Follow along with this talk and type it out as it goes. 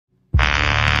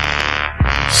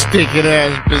Stinking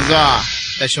ass bizarre.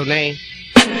 That's your name?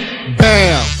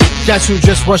 Bam! Guess who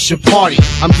just rushed your party?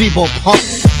 I'm Debo Pump.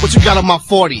 What you got on my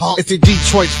 40? It's the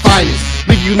Detroit's finest.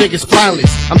 Leave you niggas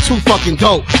spineless. I'm too fucking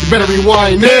dope. You better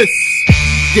rewind this.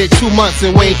 Did 2 months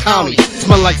in Wayne County.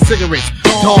 Smell like cigarettes,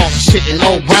 dog shit, and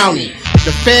old brownie.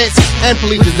 The feds and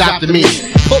police is after me.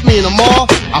 Put me in the mall,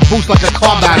 I boost like a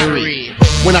car battery.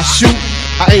 When I shoot,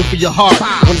 I aim for your heart.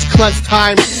 When it's clutch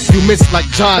time, you miss like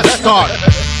John Stark.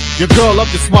 Your girl love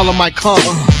to swallow my cum,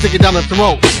 stick it down the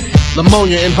throat.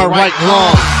 Pneumonia in her right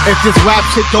lung. If this rap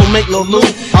shit don't make no loot,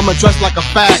 I'ma dress like a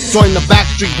fag, join the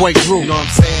Backstreet Boy group. You know what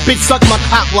I'm saying? Bitch, suck my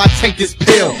cock while I take this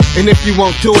pill. And if you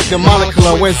won't do it, then Monica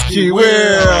Lewinsky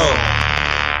will.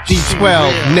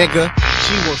 D12, nigga.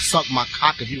 She will suck my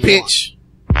cock if you bitch.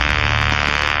 Want.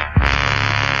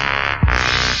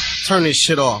 Turn this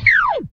shit off.